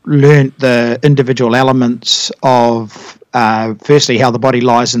haven't learnt the individual elements of, firstly, how the body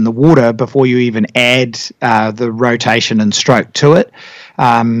lies in the water before you even add the rotation and stroke to it.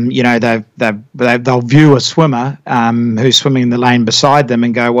 They'll view a swimmer who's swimming in the lane beside them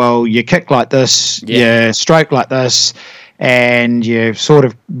and go, well, you kick like this, you stroke like this, and you sort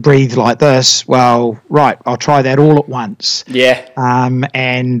of breathe like this. Well, right, I'll try that all at once.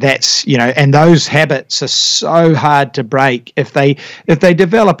 And that's, and those habits are so hard to break if they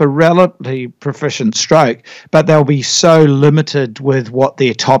develop a relatively proficient stroke, but they'll be so limited with what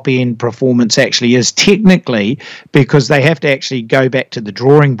their top end performance actually is technically, because they have to actually go back to the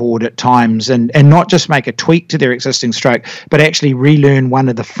drawing board at times and not just make a tweak to their existing stroke, but actually relearn one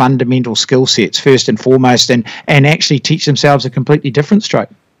of the fundamental skill sets first and foremost, and actually teach themselves a completely different stroke.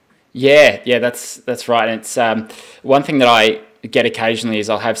 That's right. And it's one thing that I get occasionally is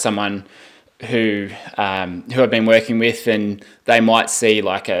I'll have someone who I've been working with, and they might see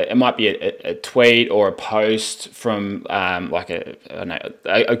it might be a tweet or a post from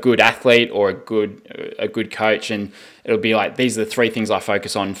a good athlete or a good coach, and it'll be like, these are the three things I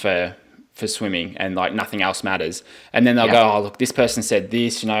focus on for swimming, and like nothing else matters. And then they'll go, oh look, this person said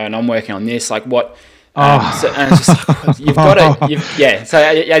this, and I'm working on this. Like what? And it's just like, you've got to, So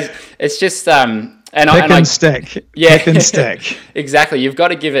it's just stick. Pick and stick. Exactly. You've got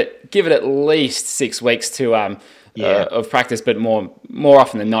to give it at least 6 weeks to of practice, but more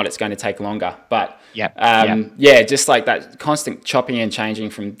often than not, it's going to take longer. But just like that constant chopping and changing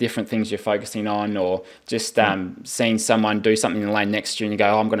from different things you're focusing on, or just seeing someone do something in the lane next to you and you go,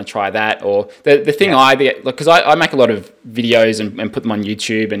 oh, I'm going to try that. Or the thing because I make a lot of videos and put them on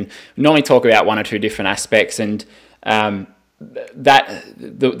YouTube, and normally talk about one or two different aspects, and that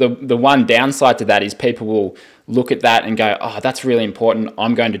the one downside to that is people will look at that and go, oh, that's really important,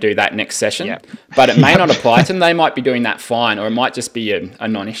 I'm going to do that next session. But it may not apply to them. They might be doing that fine, or it might just be a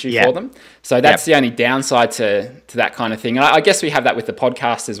non-issue for them. So that's the only downside to that kind of thing. And I guess we have that with the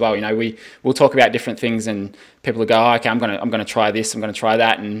podcast as well. We'll talk about different things, and people will go, oh, okay, I'm gonna try this, I'm gonna try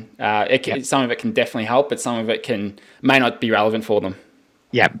that, and some of it can definitely help, but some of it may not be relevant for them.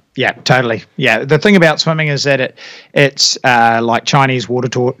 Yeah, totally. Yeah, the thing about swimming is that it's like Chinese water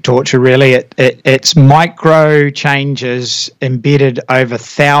torture. Really, it's micro changes embedded over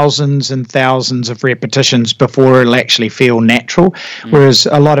thousands and thousands of repetitions before it'll actually feel natural. Whereas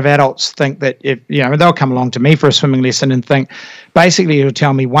a lot of adults think that they'll come along to me for a swimming lesson and think basically it'll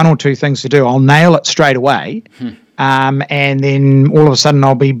tell me one or two things to do. I'll nail it straight away. And then all of a sudden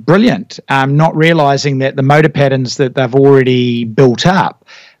I'll be brilliant, not realizing that the motor patterns that they've already built up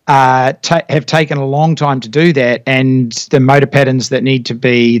have taken a long time to do that, and the motor patterns that need to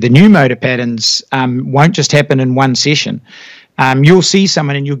be, the new motor patterns, won't just happen in one session. You'll see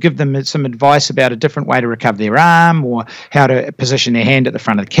someone and you'll give them some advice about a different way to recover their arm, or how to position their hand at the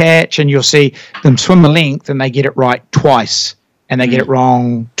front of the catch, and you'll see them swim a length and they get it right twice and they get it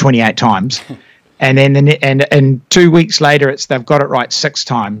wrong 28 times. And then and 2 weeks later, they've got it right 6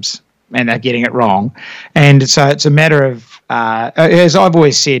 times and they're getting it wrong. And so it's a matter of, as I've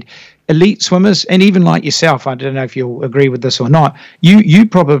always said, elite swimmers, and even like yourself, I don't know if you'll agree with this or not, you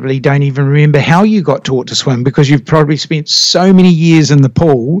probably don't even remember how you got taught to swim, because you've probably spent so many years in the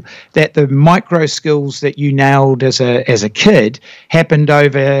pool that the micro skills that you nailed as a kid happened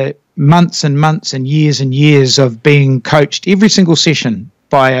over months and months and years of being coached every single session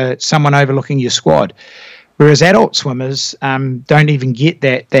by someone overlooking your squad. Whereas adult swimmers don't even get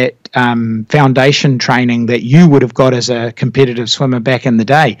that foundation training that you would have got as a competitive swimmer back in the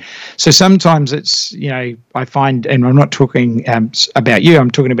day. So sometimes it's, I find, and I'm not talking about you,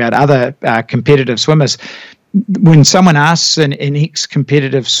 I'm talking about other competitive swimmers. When someone asks an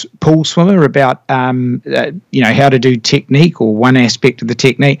ex-competitive pool swimmer about, how to do technique, or one aspect of the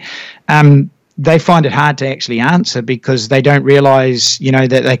technique, they find it hard to actually answer, because they don't realize,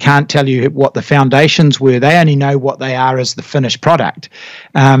 that they can't tell you what the foundations were. They only know what they are as the finished product,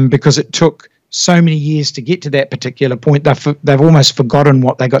 because it took so many years to get to that particular point. They've almost forgotten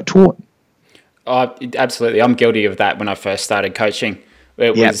what they got taught. Oh, absolutely. I'm guilty of that when I first started coaching.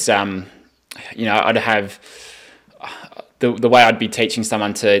 It was, I'd have the way I'd be teaching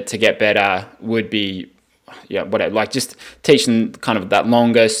someone to get better would be, just teach them kind of that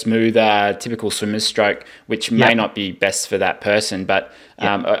longer, smoother, typical swimmer's stroke, which may not be best for that person. But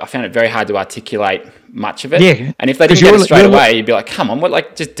I found it very hard to articulate much of it. Yeah. And if they didn't get it straight away, you'd be like, come on,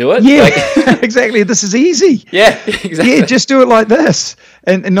 just do it. Yeah, exactly. This is easy. Yeah, exactly. Yeah, just do it like this.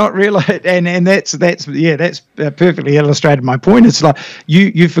 And not realize, and that's perfectly illustrated my point. It's like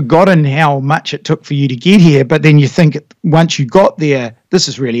you've forgotten how much it took for you to get here, but then you think once you got there, this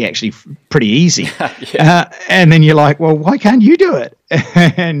is really actually pretty easy. And then you're like, well, why can't you do it?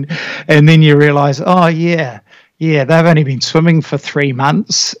 and then you realize, oh yeah, they've only been swimming for 3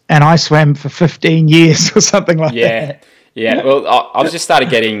 months, and I swam for 15 years or something like that. Yeah. Well, I've just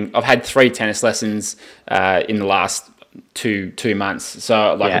started I've had 3 tennis lessons in the last two months.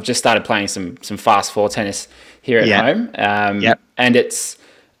 So I've just started playing some fast 4 tennis here at home.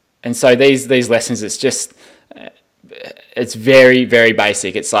 And so these lessons, it's very, very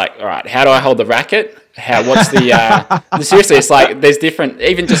basic. It's like, all right, how do I hold the racket? What's the seriously, it's like there's different,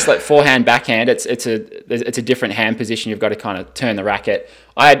 even just like forehand, backhand, it's a different hand position. You've got to kind of turn the racket.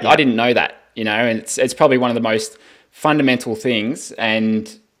 I didn't know that, and it's probably one of the most fundamental things,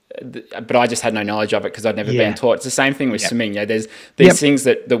 but I just had no knowledge of it because I'd never been taught. It's the same thing with swimming. There's these things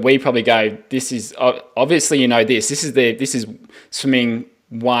that we probably go, this is obviously this is swimming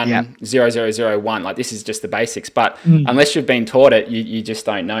 1-0-0-0-1, like this is just the basics, but unless you've been taught it, you just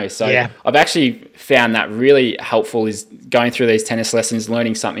don't know. So I've actually found that really helpful, is going through these tennis lessons,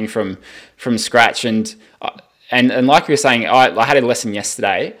 learning something from scratch, and like you were saying, I had a lesson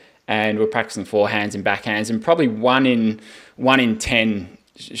yesterday and we're practicing forehands and backhands, and probably one in 10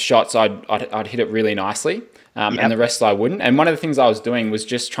 shots I'd hit it really nicely, and the rest I wouldn't. And one of the things I was doing was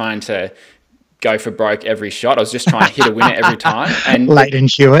just trying to go for broke every shot. I was just trying to hit a winner every time. And late and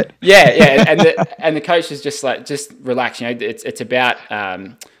Hewitt. Yeah. And the coach is just like, just relax. It's about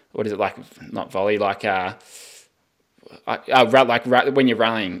what is it, like, not volley, like when you're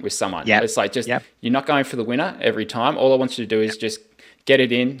rallying with someone. Yep. It's like just Yep. you're not going for the winner every time. All I want you to do is just get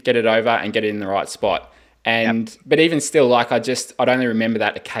it in, get it over, and get it in the right spot. And but even still, like I'd only remember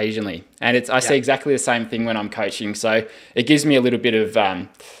that occasionally, and I see exactly the same thing when I'm coaching. So it gives me a little bit of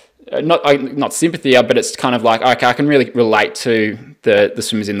not sympathy, but it's kind of like, okay, I can really relate to the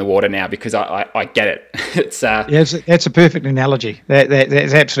swimmers in the water now because I get it. It's that's a perfect analogy.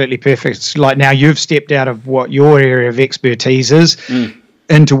 That's absolutely perfect. It's like now you've stepped out of what your area of expertise is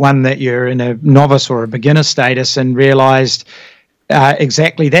into one that you're in a novice or a beginner status and realised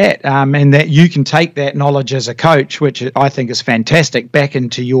exactly that, and that you can take that knowledge as a coach, which I think is fantastic, back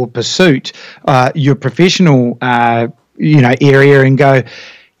into your pursuit, your professional, area, and go,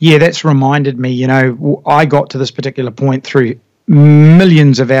 yeah, that's reminded me. I got to this particular point through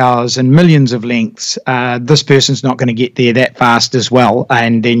millions of hours and millions of lengths. This person's not going to get there that fast as well,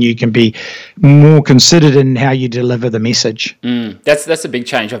 and then you can be more considered in how you deliver the message. That's a big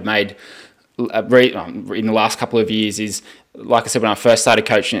change I've made in the last couple of years. Is like I said, when I first started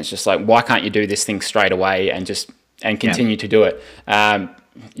coaching, it's just like, why can't you do this thing straight away and continue to do it?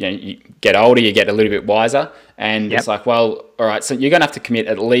 You get older, you get a little bit wiser, and it's like, well, all right, so you're going to have to commit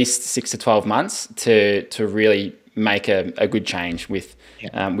at least 6 to 12 months to really make a good change with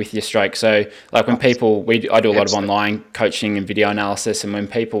your stroke. So like when people, I do a lot of online coaching and video analysis, and when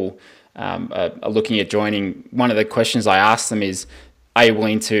people are looking at joining, one of the questions I ask them is, are you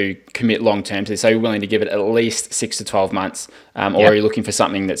willing to commit long term to this? Are you willing to give it at least 6 to 12 months? Or are you looking for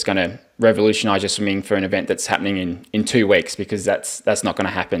something that's going to revolutionize your swimming for an event that's happening in 2 weeks? Because that's not going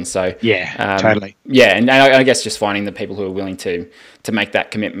to happen. So totally. Yeah, and I guess just finding the people who are willing to make that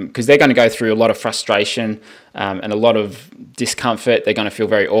commitment, because they're going to go through a lot of frustration and a lot of discomfort. They're going to feel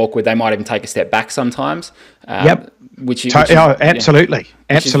very awkward. They might even take a step back sometimes. Which is absolutely.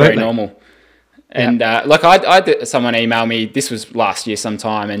 Very normal. And I did, someone emailed me, this was last year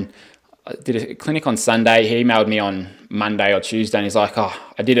sometime, and I did a clinic on Sunday. He emailed me on Monday or Tuesday, and he's like,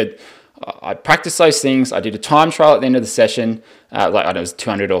 I practiced those things. I did a time trial at the end of the session, I don't know, it was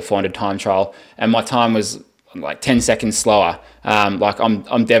 200 or 400 time trial, and my time was like 10 seconds slower.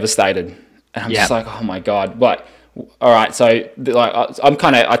 I'm devastated. And I'm just like, oh my God. But all right, so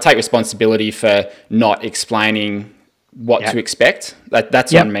I take responsibility for not explaining what to expect.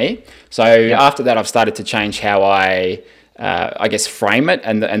 That's on me. So after that, I've started to change how I guess frame it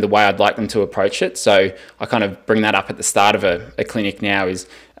and the way I'd like them to approach it. So I kind of bring that up at the start of a clinic now is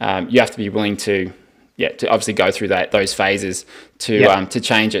you have to be willing to obviously go through those phases to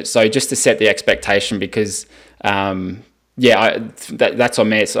change it. So just to set the expectation, because that's on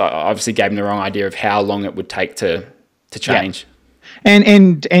me. So I obviously gave them the wrong idea of how long it would take to change.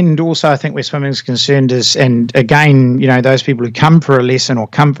 And also, I think where swimming is concerned is, and again, those people who come for a lesson or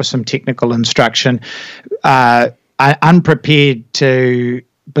come for some technical instruction are unprepared to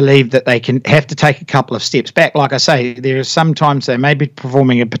believe that they have to take a couple of steps back. Like I say, there are sometimes they may be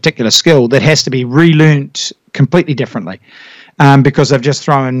performing a particular skill that has to be relearnt completely differently because they've just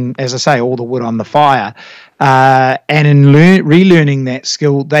thrown, as I say, all the wood on the fire. And in relearning that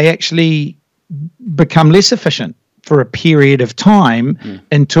skill, they actually become less efficient for a period of time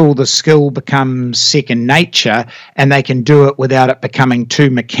until the skill becomes second nature and they can do it without it becoming too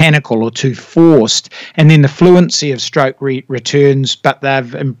mechanical or too forced. And then the fluency of stroke returns, but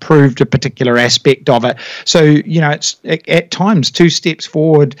they've improved a particular aspect of it. So, it's at times 2 steps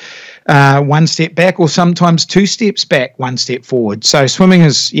forward, 1 step back, or sometimes 2 steps back, 1 step forward. So swimming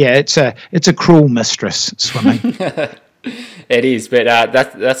is, it's a cruel mistress, swimming. It is, but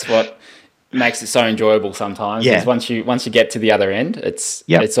that's what makes it so enjoyable sometimes. Is once you get to the other end,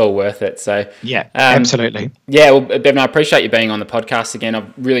 it's all worth it. So absolutely. Well, Bevan, I appreciate you being on the podcast again.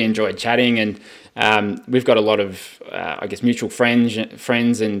 I've really enjoyed chatting, and we've got a lot of I guess mutual friends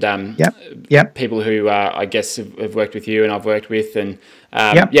and people who I guess have worked with you and I've worked with, and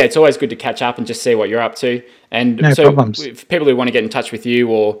it's always good to catch up and just see what you're up to. And no problems. If people who want to get in touch with you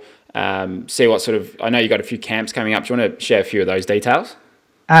or see what sort of, I know you got a few camps coming up. Do you want to share a few of those details?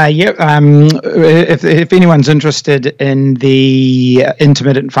 If anyone's interested in the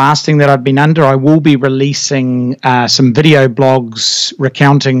intermittent fasting that I've been under, I will be releasing some video blogs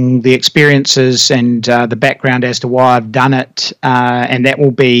recounting the experiences and the background as to why I've done it, and that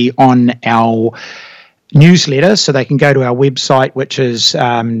will be on our newsletter, so they can go to our website, which is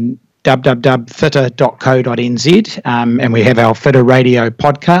www.fitter.co.nz, and we have our Fitter Radio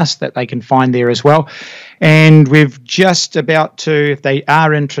podcast that they can find there as well. And we've just about to, if they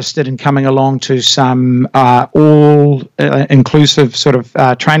are interested in coming along to some all-inclusive sort of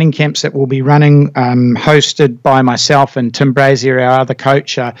training camps that we'll be running, hosted by myself and Tim Brazier, our other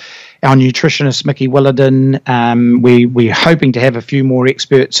coach, our nutritionist, Mickey Willardin. We're hoping to have a few more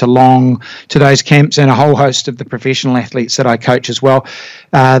experts along to those camps, and a whole host of the professional athletes that I coach as well.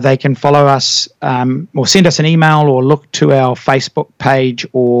 They can follow us or send us an email or look to our Facebook page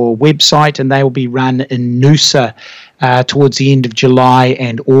or website, and they will be run in Noosa towards the end of July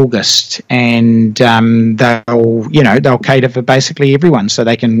and August, and they'll cater for basically everyone, so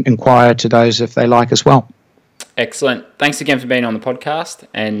they can inquire to those if they like as well. Excellent. Thanks again for being on the podcast,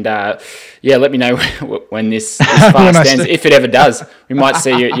 and let me know when this fast ends, if it ever does. We might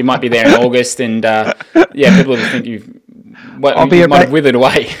see you. You might be there in August, and people will think you might have withered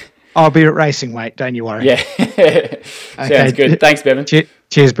away. I'll be at racing weight. Don't you worry. Yeah, sounds good. Thanks, Bevan.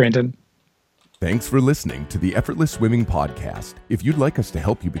 Cheers, Brendan. Thanks for listening to the Effortless Swimming Podcast. If you'd like us to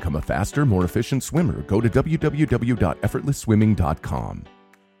help you become a faster, more efficient swimmer, go to www.effortlessswimming.com.